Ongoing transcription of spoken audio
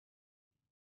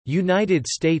United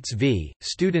States v.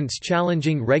 Students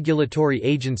Challenging Regulatory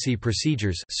Agency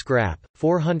Procedures Scrap,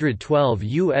 412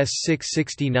 U.S.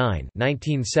 669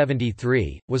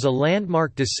 1973, was a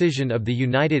landmark decision of the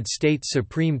United States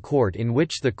Supreme Court in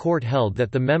which the court held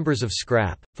that the members of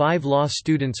Scrap, 5 law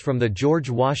students from the George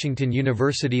Washington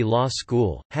University Law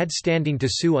School, had standing to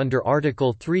sue under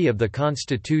Article 3 of the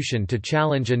Constitution to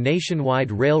challenge a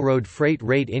nationwide railroad freight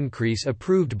rate increase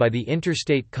approved by the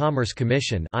Interstate Commerce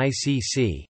Commission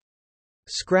 (ICC).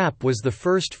 Scrap was the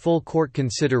first full court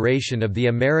consideration of the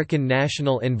American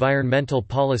National Environmental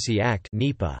Policy Act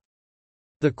 (NEPA).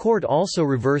 The court also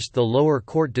reversed the lower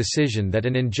court decision that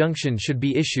an injunction should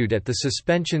be issued at the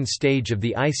suspension stage of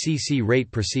the ICC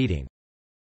rate proceeding.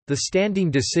 The standing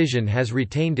decision has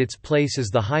retained its place as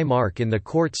the high mark in the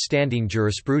court's standing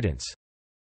jurisprudence.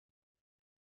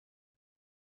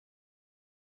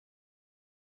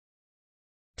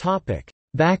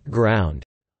 Background.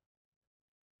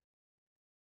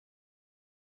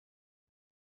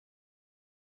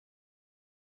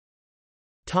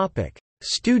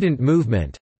 Student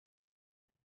movement.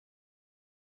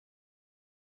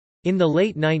 In the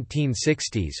late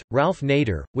 1960s, Ralph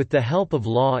Nader, with the help of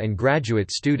law and graduate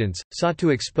students, sought to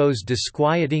expose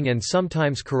disquieting and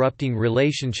sometimes corrupting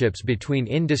relationships between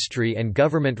industry and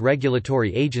government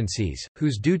regulatory agencies,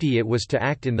 whose duty it was to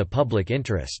act in the public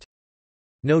interest.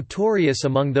 Notorious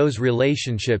among those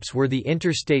relationships were the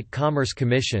Interstate Commerce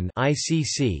Commission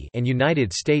 (ICC) and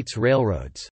United States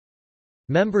Railroads.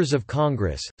 Members of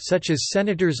Congress, such as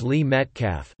Senators Lee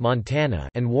Metcalf (Montana)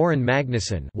 and Warren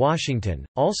Magnuson (Washington),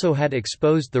 also had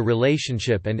exposed the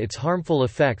relationship and its harmful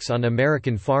effects on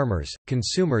American farmers,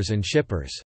 consumers and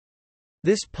shippers.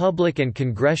 This public and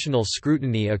congressional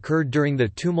scrutiny occurred during the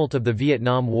tumult of the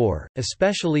Vietnam War,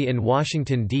 especially in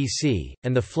Washington, D.C.,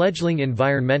 and the fledgling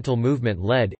environmental movement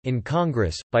led, in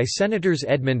Congress, by Senators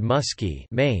Edmund Muskie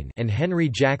 (Maine) and Henry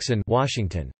Jackson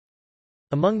 (Washington).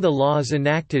 Among the laws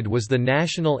enacted was the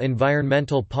National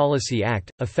Environmental Policy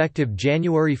Act, effective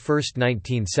January 1,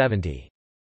 1970.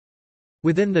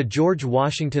 Within the George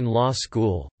Washington Law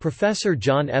School, Professor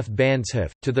John F.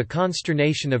 Banzhaf, to the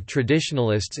consternation of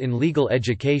traditionalists in legal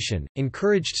education,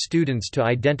 encouraged students to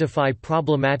identify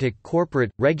problematic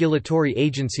corporate, regulatory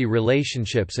agency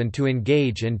relationships and to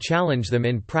engage and challenge them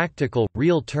in practical,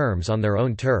 real terms on their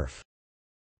own turf.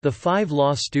 The 5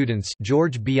 law students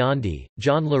George Biondi,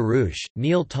 John LaRouche,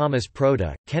 Neil Thomas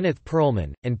Proda, Kenneth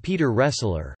Pearlman, and Peter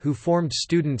Ressler, who formed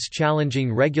Students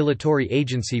Challenging Regulatory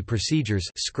Agency Procedures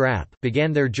 (SCRAP),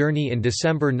 began their journey in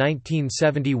December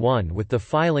 1971 with the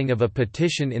filing of a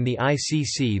petition in the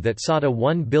ICC that sought a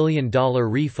 $1 billion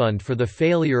refund for the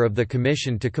failure of the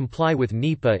Commission to comply with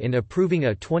NEPA in approving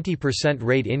a 20%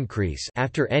 rate increase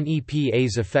after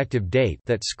NEPA's effective date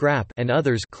that SCRAP and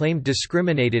others claimed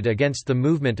discriminated against the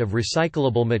movement of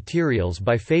recyclable materials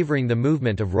by favoring the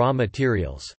movement of raw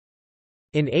materials.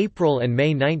 In April and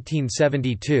May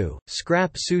 1972,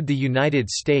 SCRAP sued the United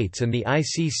States and the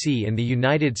ICC in the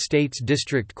United States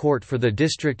District Court for the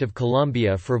District of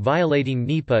Columbia for violating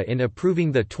NEPA in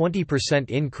approving the 20%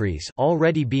 increase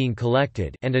already being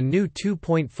collected and a new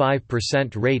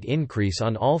 2.5% rate increase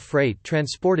on all freight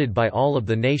transported by all of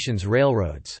the nation's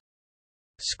railroads.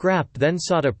 SCRAP then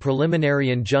sought a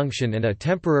preliminary injunction and a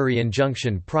temporary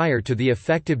injunction prior to the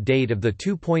effective date of the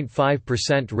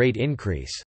 2.5% rate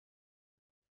increase.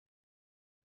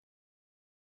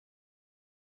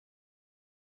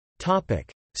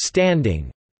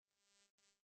 Standing.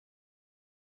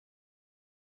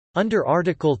 Under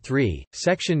Article 3,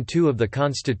 Section 2 of the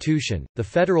Constitution, the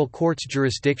federal court's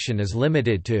jurisdiction is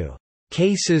limited to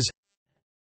cases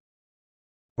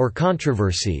or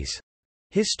controversies.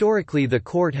 Historically, the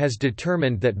court has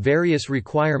determined that various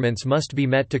requirements must be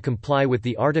met to comply with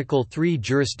the Article 3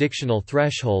 jurisdictional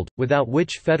threshold, without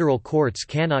which federal courts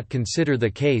cannot consider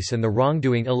the case and the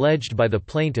wrongdoing alleged by the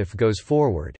plaintiff goes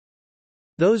forward.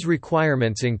 Those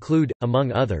requirements include,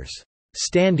 among others,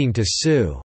 standing to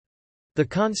sue. The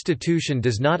Constitution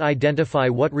does not identify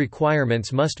what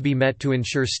requirements must be met to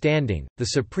ensure standing. The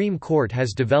Supreme Court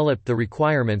has developed the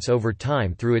requirements over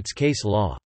time through its case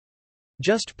law.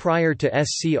 Just prior to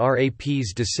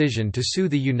SCRAP's decision to sue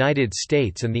the United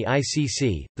States and the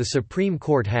ICC, the Supreme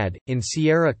Court had, in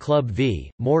Sierra Club v.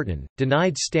 Morton,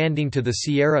 denied standing to the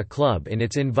Sierra Club in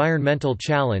its environmental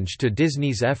challenge to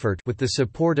Disney's effort with the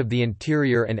support of the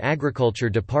Interior and Agriculture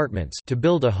Departments to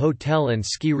build a hotel and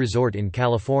ski resort in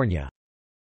California.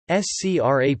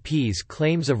 SCRAP's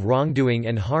claims of wrongdoing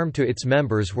and harm to its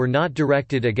members were not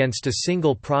directed against a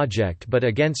single project but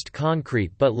against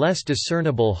concrete but less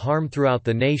discernible harm throughout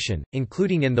the nation,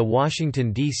 including in the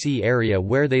Washington, D.C. area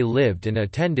where they lived and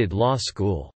attended law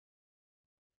school.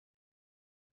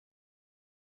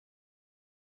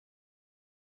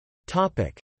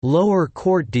 Lower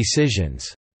court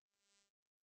decisions.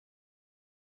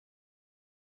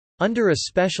 Under a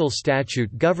special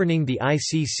statute governing the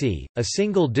ICC, a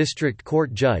single district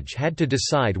court judge had to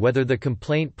decide whether the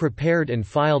complaint prepared and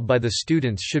filed by the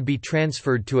students should be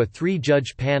transferred to a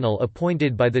three-judge panel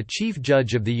appointed by the Chief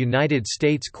Judge of the United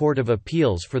States Court of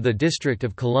Appeals for the District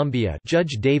of Columbia,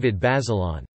 Judge David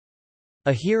Bazelon.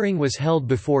 A hearing was held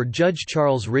before Judge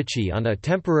Charles Ritchie on a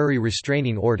temporary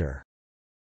restraining order.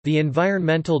 The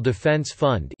Environmental Defense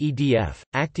Fund (EDF),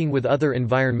 acting with other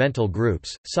environmental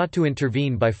groups, sought to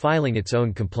intervene by filing its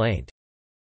own complaint.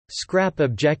 SCRAP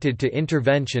objected to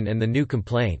intervention and the new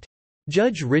complaint.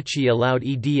 Judge Ritchie allowed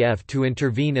EDF to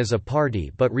intervene as a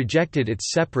party but rejected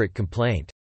its separate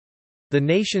complaint. The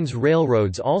nation's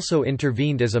railroads also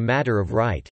intervened as a matter of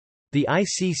right. The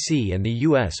ICC and the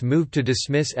U.S. moved to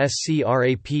dismiss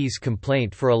SCRAP's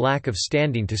complaint for a lack of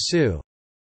standing to sue.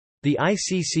 The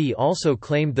ICC also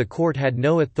claimed the court had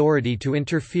no authority to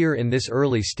interfere in this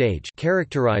early stage,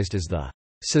 characterized as the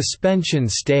suspension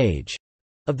stage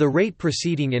of the rate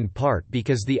proceeding, in part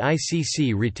because the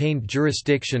ICC retained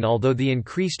jurisdiction although the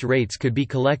increased rates could be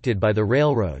collected by the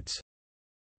railroads.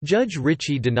 Judge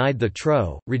Ritchie denied the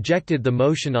TRO, rejected the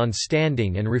motion on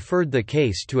standing and referred the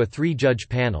case to a three-judge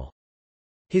panel.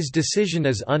 His decision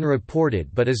is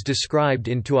unreported but is described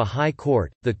into a high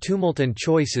court, the tumult and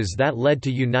choices that led to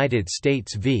United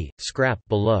States v. SCRAP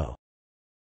below.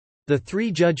 The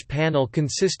three-judge panel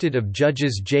consisted of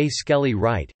Judges J. Skelly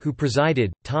Wright, who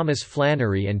presided, Thomas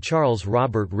Flannery and Charles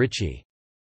Robert Ritchie.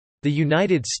 The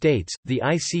United States, the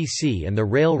ICC and the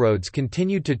railroads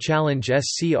continued to challenge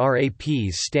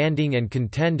SCRAP's standing and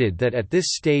contended that at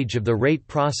this stage of the rate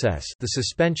process, the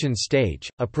suspension stage,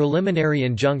 a preliminary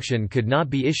injunction could not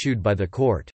be issued by the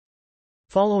court.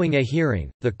 Following a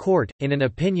hearing, the court, in an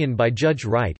opinion by Judge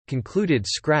Wright, concluded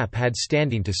SCRAP had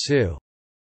standing to sue.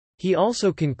 He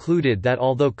also concluded that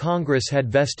although Congress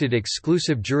had vested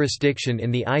exclusive jurisdiction in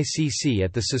the ICC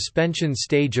at the suspension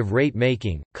stage of rate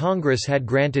making, Congress had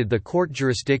granted the court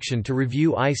jurisdiction to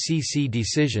review ICC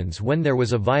decisions when there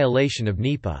was a violation of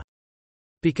NEPA.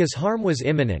 Because harm was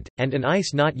imminent, and an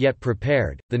ICE not yet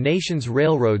prepared, the nation's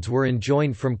railroads were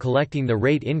enjoined from collecting the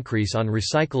rate increase on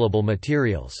recyclable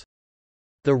materials.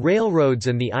 The railroads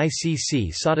and the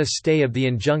ICC sought a stay of the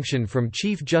injunction from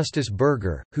Chief Justice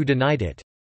Burger, who denied it.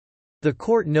 The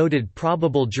court noted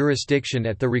probable jurisdiction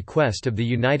at the request of the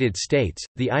United States,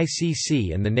 the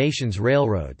ICC and the nation's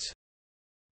railroads.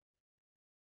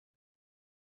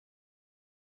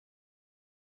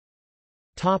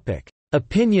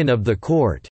 Opinion of the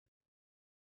court.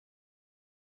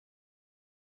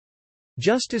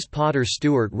 Justice Potter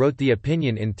Stewart wrote the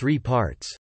opinion in 3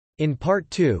 parts. In Part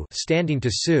 2, Standing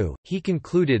to Sue, he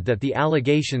concluded that the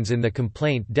allegations in the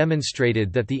complaint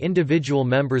demonstrated that the individual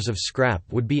members of SCRAP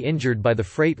would be injured by the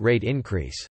freight rate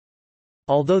increase.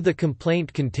 Although the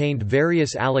complaint contained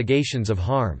various allegations of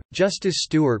harm, Justice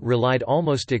Stewart relied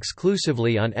almost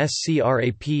exclusively on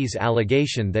SCRAP's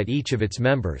allegation that each of its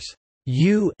members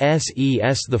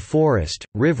uses the forest,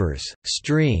 rivers,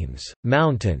 streams,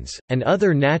 mountains, and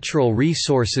other natural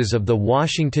resources of the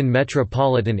Washington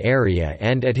metropolitan area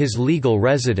and at his legal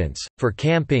residence, for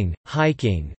camping,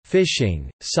 hiking, fishing,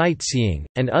 sightseeing,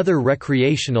 and other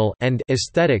recreational and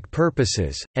aesthetic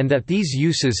purposes, and that these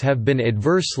uses have been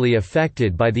adversely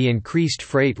affected by the increased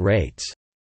freight rates.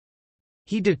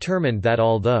 He determined that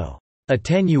although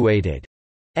attenuated,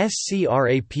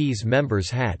 SCRAP's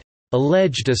members had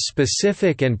alleged a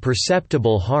specific and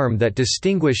perceptible harm that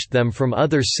distinguished them from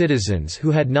other citizens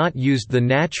who had not used the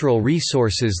natural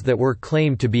resources that were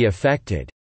claimed to be affected.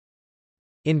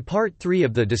 In Part 3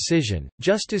 of the decision,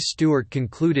 Justice Stewart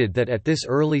concluded that at this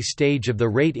early stage of the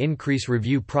rate increase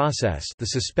review process, the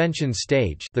suspension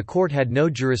stage, the court had no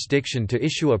jurisdiction to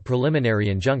issue a preliminary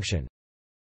injunction.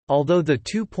 Although the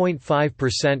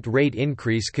 2.5% rate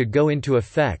increase could go into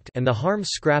effect and the harm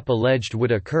SCRAP alleged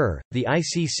would occur, the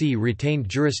ICC retained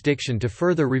jurisdiction to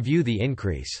further review the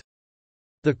increase.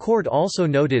 The court also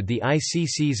noted the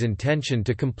ICC's intention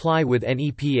to comply with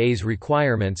NEPA's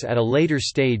requirements at a later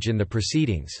stage in the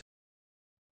proceedings.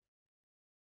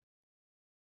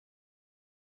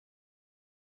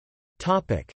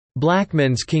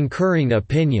 Blackmun's concurring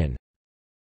opinion.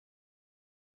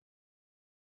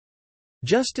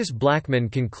 Justice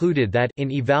Blackmun concluded that, in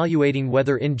evaluating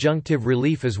whether injunctive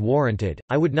relief is warranted,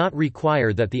 I would not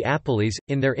require that the appellees,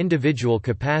 in their individual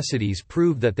capacities,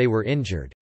 prove that they were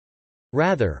injured.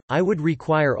 Rather, I would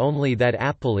require only that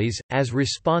appellees, as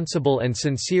responsible and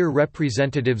sincere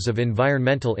representatives of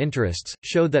environmental interests,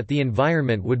 show that the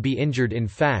environment would be injured in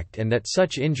fact and that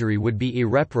such injury would be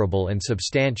irreparable and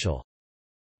substantial.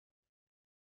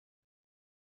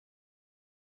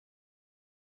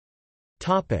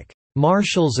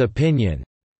 Marshall's opinion.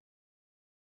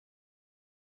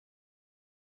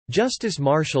 Justice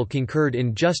Marshall concurred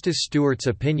in Justice Stewart's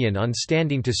opinion on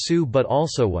standing to sue but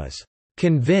also was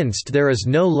convinced there is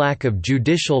no lack of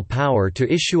judicial power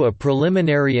to issue a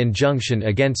preliminary injunction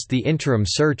against the interim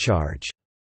surcharge.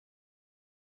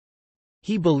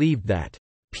 He believed that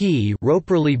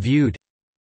properly viewed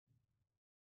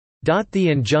the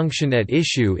injunction at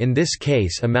issue in this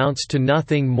case amounts to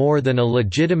nothing more than a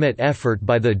legitimate effort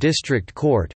by the district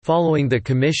court, following the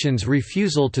Commission's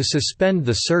refusal to suspend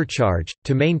the surcharge,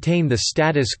 to maintain the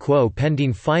status quo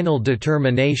pending final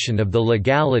determination of the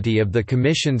legality of the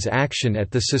Commission's action at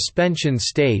the suspension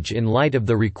stage in light of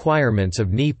the requirements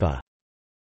of NEPA.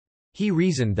 He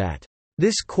reasoned that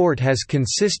this court has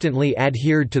consistently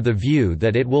adhered to the view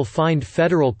that it will find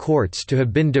federal courts to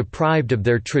have been deprived of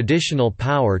their traditional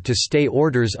power to stay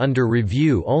orders under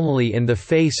review only in the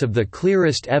face of the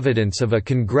clearest evidence of a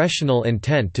congressional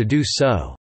intent to do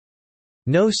so.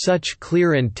 No such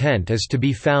clear intent is to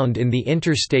be found in the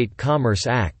Interstate Commerce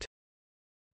Act.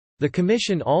 The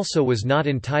Commission also was not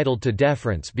entitled to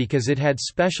deference because it had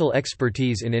special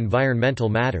expertise in environmental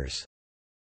matters.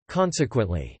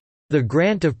 Consequently, the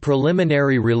grant of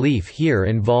preliminary relief here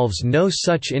involves no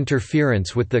such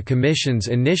interference with the Commission's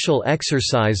initial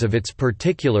exercise of its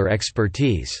particular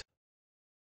expertise.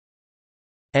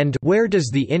 And where does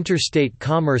the Interstate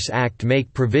Commerce Act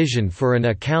make provision for an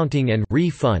accounting and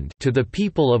refund to the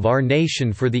people of our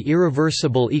nation for the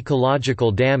irreversible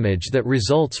ecological damage that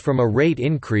results from a rate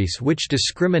increase which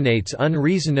discriminates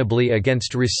unreasonably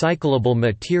against recyclable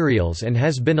materials and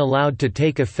has been allowed to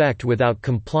take effect without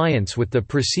compliance with the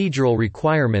procedural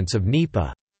requirements of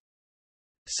NEPA?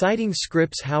 Citing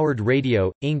Scripps Howard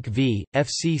Radio, Inc. v.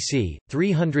 FCC,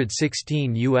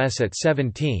 316 U.S. at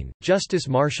 17, Justice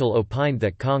Marshall opined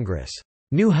that Congress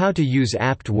knew how to use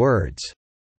apt words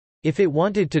if it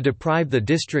wanted to deprive the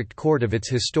district court of its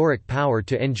historic power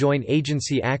to enjoin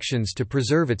agency actions to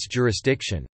preserve its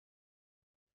jurisdiction.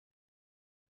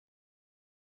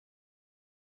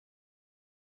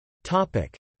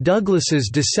 Douglas's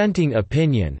dissenting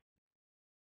opinion.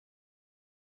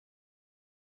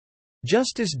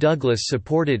 Justice Douglas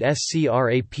supported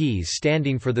SCRAP's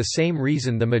standing for the same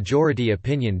reason the majority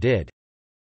opinion did.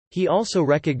 He also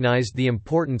recognized the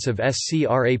importance of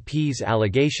SCRAP's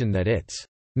allegation that its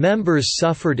members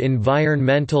suffered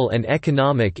environmental and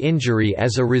economic injury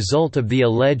as a result of the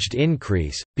alleged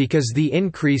increase, because the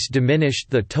increase diminished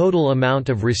the total amount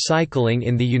of recycling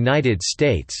in the United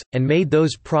States, and made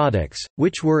those products,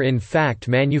 which were in fact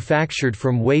manufactured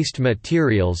from waste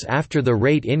materials after the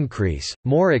rate increase,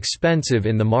 more expensive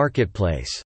in the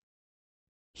marketplace.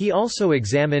 He also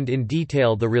examined in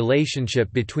detail the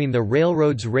relationship between the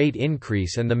railroad's rate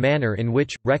increase and the manner in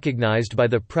which, recognized by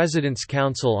the President's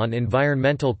Council on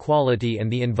Environmental Quality and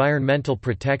the Environmental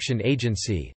Protection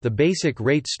Agency, the basic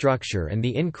rate structure and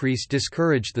the increase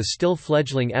discouraged the still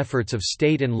fledgling efforts of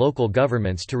state and local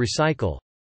governments to recycle.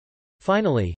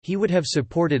 Finally, he would have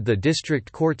supported the district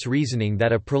court's reasoning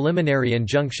that a preliminary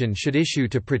injunction should issue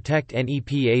to protect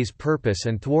NEPA's purpose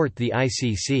and thwart the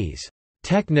ICC's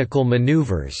technical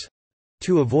maneuvers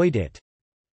to avoid it.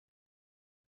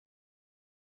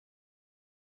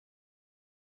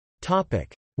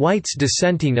 White's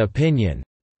dissenting opinion.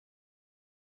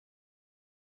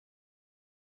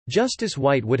 Justice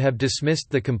White would have dismissed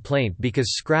the complaint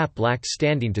because SCRAP lacked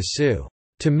standing to sue.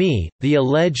 To me, the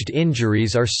alleged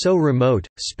injuries are so remote,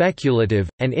 speculative,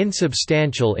 and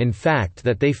insubstantial in fact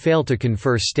that they fail to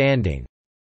confer standing.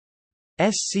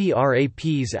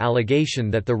 SCRAP's allegation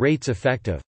that the rate's effect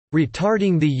of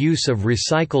retarding the use of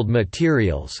recycled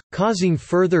materials, causing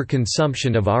further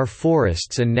consumption of our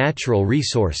forests and natural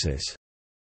resources,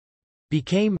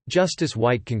 became, Justice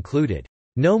White concluded,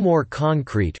 no more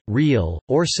concrete, real,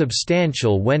 or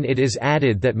substantial when it is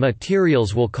added that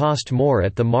materials will cost more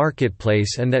at the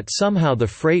marketplace and that somehow the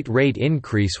freight rate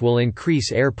increase will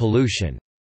increase air pollution.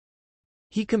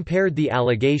 He compared the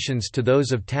allegations to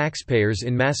those of taxpayers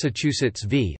in Massachusetts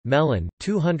v. Mellon,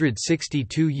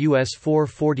 262 U.S.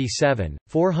 447,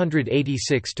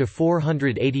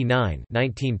 486–489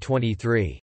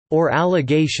 1923, or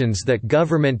allegations that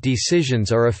government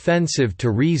decisions are offensive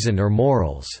to reason or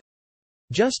morals.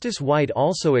 Justice White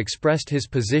also expressed his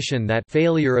position that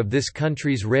failure of this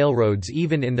country's railroads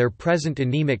even in their present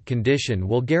anemic condition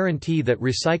will guarantee that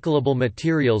recyclable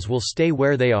materials will stay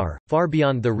where they are, far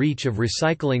beyond the reach of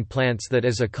recycling plants that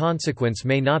as a consequence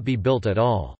may not be built at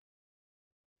all.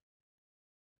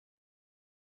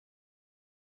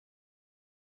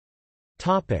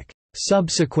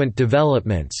 Subsequent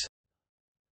developments.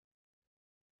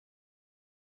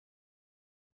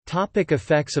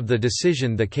 Effects of the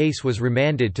decision: the case was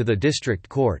remanded to the district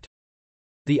court.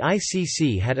 The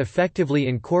ICC had effectively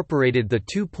incorporated the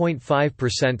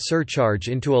 2.5% surcharge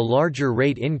into a larger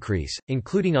rate increase,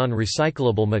 including on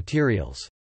recyclable materials.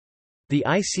 The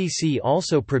ICC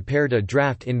also prepared a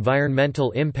draft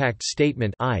Environmental Impact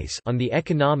Statement on the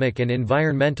economic and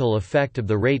environmental effect of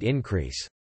the rate increase.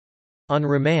 On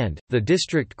remand, the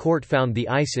district court found the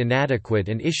ICE inadequate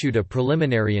and issued a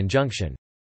preliminary injunction.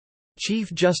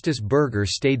 Chief Justice Berger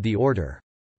stayed the order.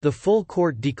 The full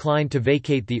court declined to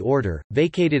vacate the order,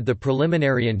 vacated the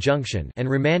preliminary injunction, and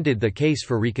remanded the case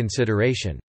for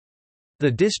reconsideration.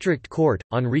 The district court,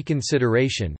 on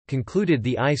reconsideration, concluded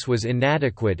the ICE was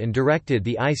inadequate and directed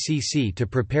the ICC to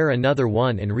prepare another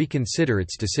one and reconsider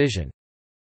its decision.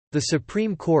 The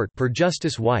Supreme Court, per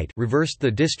Justice White, reversed the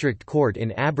district court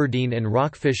in Aberdeen and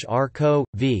Rockfish R. Co.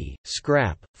 v.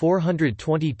 Scrap,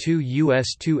 422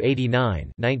 U.S.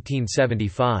 289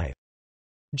 1975.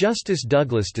 Justice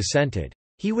Douglas dissented.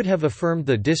 He would have affirmed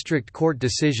the district court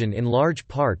decision in large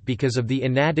part because of the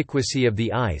inadequacy of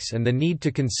the ICE and the need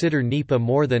to consider NEPA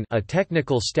more than a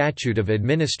technical statute of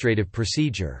administrative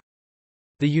procedure.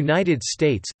 The United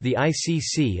States, the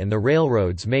ICC and the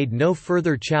railroads made no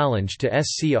further challenge to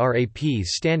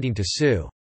SCRAP's standing to sue.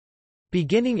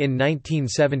 Beginning in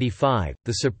 1975,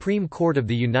 the Supreme Court of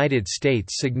the United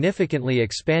States significantly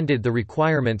expanded the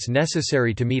requirements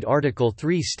necessary to meet Article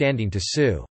III standing to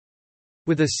sue.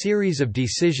 With a series of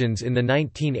decisions in the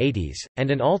 1980s,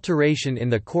 and an alteration in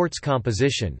the court's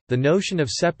composition, the notion of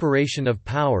separation of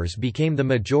powers became the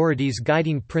majority's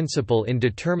guiding principle in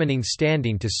determining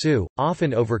standing to sue,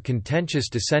 often over contentious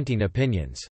dissenting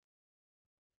opinions.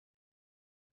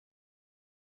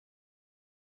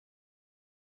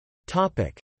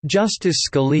 Justice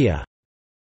Scalia.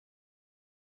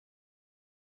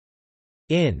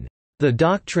 In The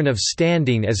Doctrine of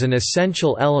Standing as an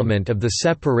Essential Element of the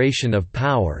Separation of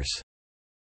Powers,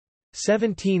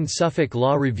 17 Suffolk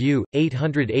Law Review,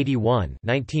 881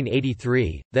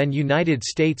 1983, then United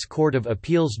States Court of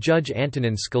Appeals Judge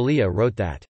Antonin Scalia wrote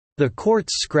that, "The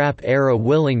court's scrap-era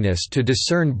willingness to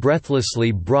discern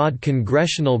breathlessly broad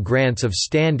congressional grants of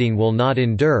standing will not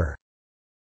endure."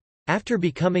 After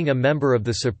becoming a member of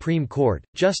the Supreme Court,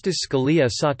 Justice Scalia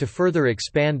sought to further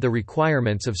expand the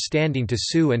requirements of standing to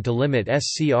sue and to limit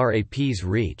SCRAP's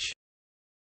reach.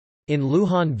 In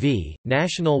Lujan v.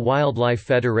 National Wildlife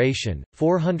Federation,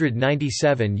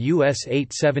 497 U.S.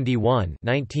 871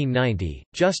 1990,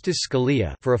 Justice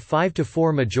Scalia, for a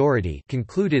 5-4 majority,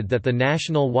 concluded that the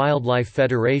National Wildlife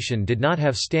Federation did not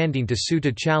have standing to sue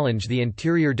to challenge the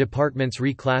Interior Department's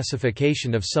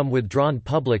reclassification of some withdrawn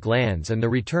public lands and the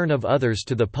return of others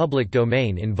to the public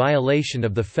domain in violation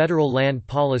of the Federal Land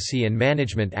Policy and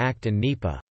Management Act and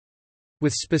NEPA.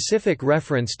 With specific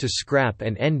reference to SCRAP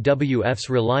and NWF's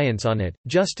reliance on it,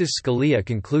 Justice Scalia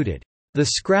concluded, "The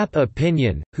SCRAP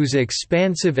opinion, whose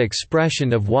expansive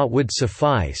expression of what would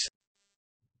suffice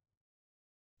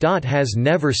has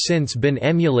never since been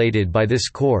emulated by this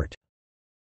court."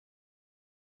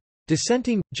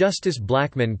 Dissenting, Justice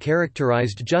Blackmun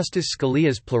characterized Justice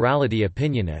Scalia's plurality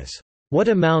opinion as, "what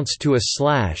amounts to a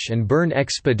slash-and-burn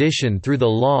expedition through the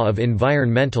law of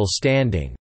environmental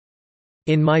standing.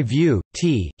 In my view,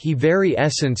 the very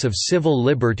essence of civil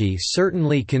liberty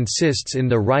certainly consists in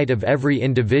the right of every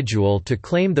individual to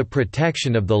claim the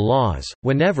protection of the laws,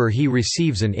 whenever he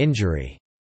receives an injury."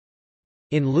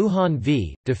 In Lujan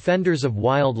v. Defenders of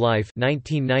Wildlife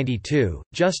 1992,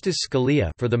 Justice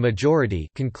Scalia, for the majority,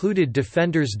 concluded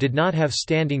defenders did not have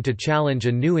standing to challenge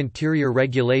a new interior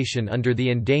regulation under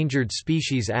the Endangered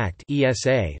Species Act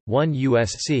 (ESA) 1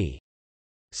 U.S.C.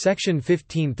 Section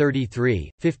 1533,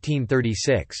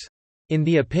 1536. In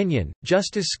the opinion,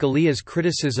 Justice Scalia's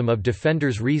criticism of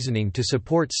defenders' reasoning to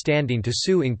support standing to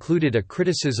sue included a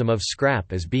criticism of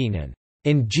SCRAP as being an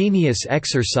ingenious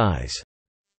exercise.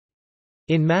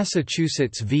 In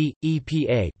Massachusetts v.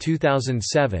 EPA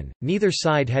 2007, neither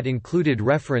side had included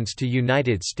reference to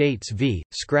United States v.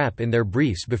 SCRAP in their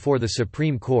briefs before the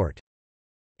Supreme Court.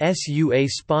 Sua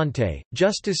sponte,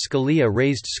 Justice Scalia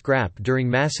raised SCRAP during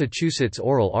Massachusetts'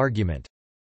 oral argument.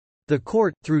 The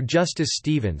court, through Justice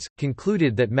Stevens,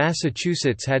 concluded that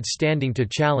Massachusetts had standing to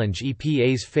challenge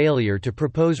EPA's failure to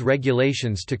propose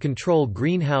regulations to control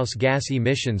greenhouse gas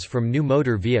emissions from new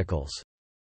motor vehicles.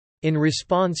 In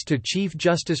response to Chief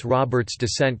Justice Roberts'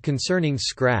 dissent concerning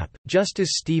SCRAP,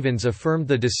 Justice Stevens affirmed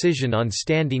the decision on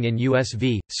standing in U.S.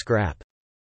 v. SCRAP.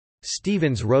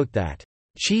 Stevens wrote that,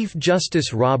 "Chief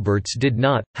Justice Roberts did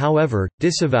not, however,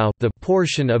 disavow the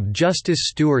portion of Justice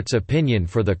Stewart's opinion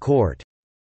for the court,"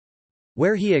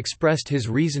 where he expressed his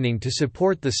reasoning to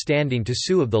support the standing to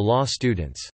sue of the law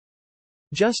students.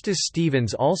 Justice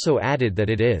Stevens also added that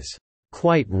it is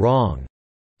quite wrong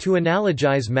to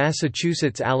analogize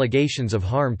Massachusetts' allegations of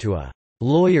harm to a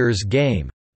lawyer's game.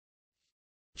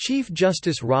 Chief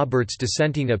Justice Roberts'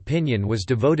 dissenting opinion was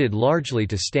devoted largely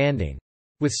to standing.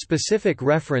 With specific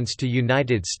reference to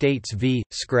United States v.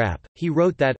 Scrapp, he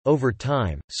wrote that, over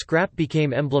time, Scrapp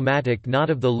became emblematic not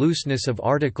of the looseness of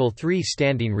Article III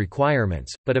standing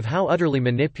requirements, but of how utterly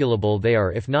manipulable they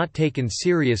are if not taken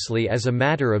seriously as a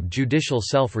matter of judicial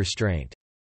self-restraint.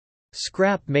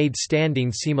 Scrapp made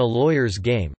standing seem a lawyer's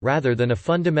game, rather than a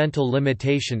fundamental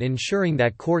limitation ensuring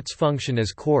that courts function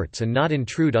as courts and not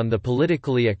intrude on the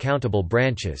politically accountable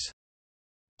branches.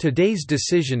 Today's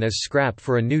decision is Scrapp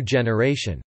for a new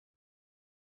generation.